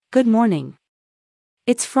Good morning.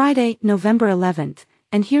 It's Friday, November 11th,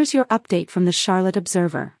 and here's your update from the Charlotte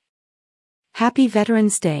Observer. Happy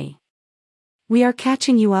Veterans Day. We are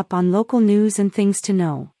catching you up on local news and things to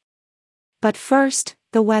know. But first,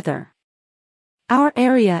 the weather. Our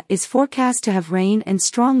area is forecast to have rain and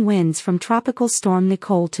strong winds from Tropical Storm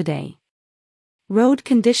Nicole today. Road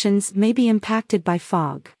conditions may be impacted by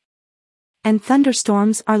fog. And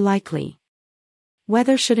thunderstorms are likely.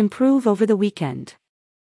 Weather should improve over the weekend.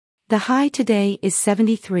 The high today is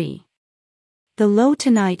 73. The low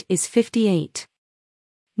tonight is 58.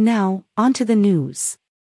 Now, on to the news.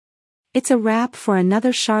 It's a wrap for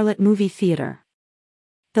another Charlotte movie theater.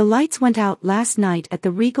 The lights went out last night at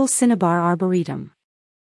the Regal Cinnabar Arboretum.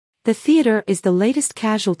 The theater is the latest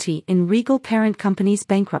casualty in Regal Parent Company's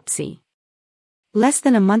bankruptcy. Less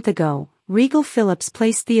than a month ago, Regal Phillips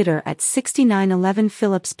Place Theater at 6911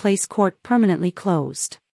 Phillips Place Court permanently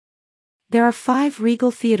closed. There are 5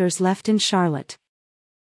 Regal theaters left in Charlotte.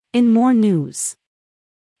 In more news.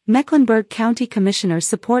 Mecklenburg County Commissioners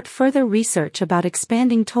support further research about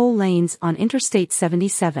expanding toll lanes on Interstate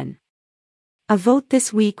 77. A vote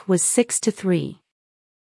this week was 6-3.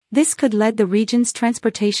 This could lead the region's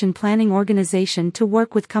transportation planning organization to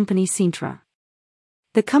work with company Cintra.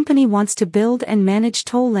 The company wants to build and manage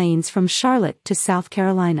toll lanes from Charlotte to South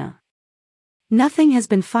Carolina. Nothing has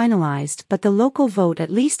been finalized, but the local vote at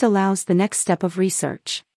least allows the next step of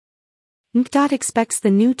research. MCDOT expects the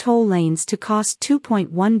new toll lanes to cost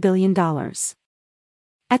 $2.1 billion.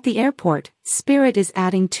 At the airport, Spirit is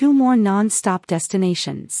adding 2 more non-stop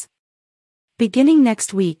destinations. Beginning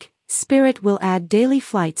next week, Spirit will add daily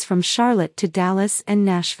flights from Charlotte to Dallas and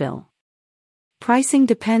Nashville. Pricing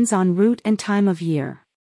depends on route and time of year.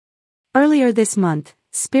 Earlier this month,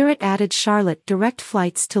 Spirit added Charlotte direct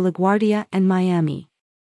flights to LaGuardia and Miami.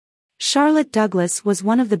 Charlotte Douglas was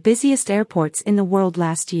one of the busiest airports in the world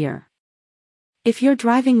last year. If you're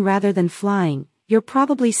driving rather than flying, you're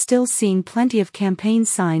probably still seeing plenty of campaign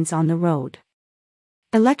signs on the road.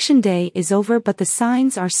 Election day is over, but the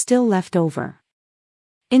signs are still left over.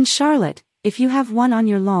 In Charlotte, if you have one on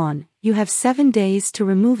your lawn, you have 7 days to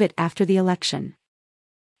remove it after the election.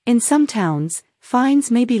 In some towns, fines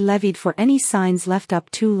may be levied for any signs left up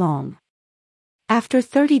too long. After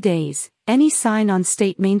 30 days, any sign on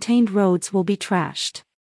state-maintained roads will be trashed.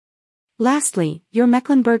 Lastly, your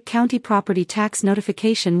Mecklenburg County property tax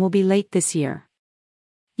notification will be late this year.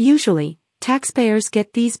 Usually, taxpayers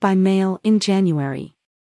get these by mail in January.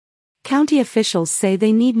 County officials say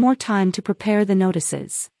they need more time to prepare the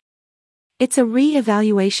notices. It's a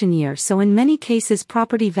re-evaluation year, so in many cases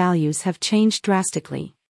property values have changed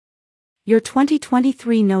drastically. Your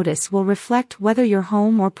 2023 notice will reflect whether your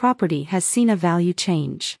home or property has seen a value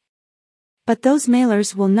change. But those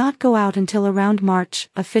mailers will not go out until around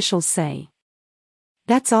March, officials say.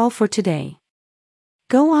 That's all for today.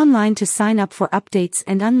 Go online to sign up for updates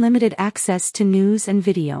and unlimited access to news and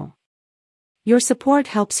video. Your support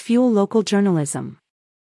helps fuel local journalism.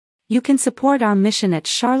 You can support our mission at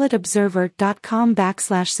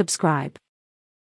charlotteobserver.com/subscribe.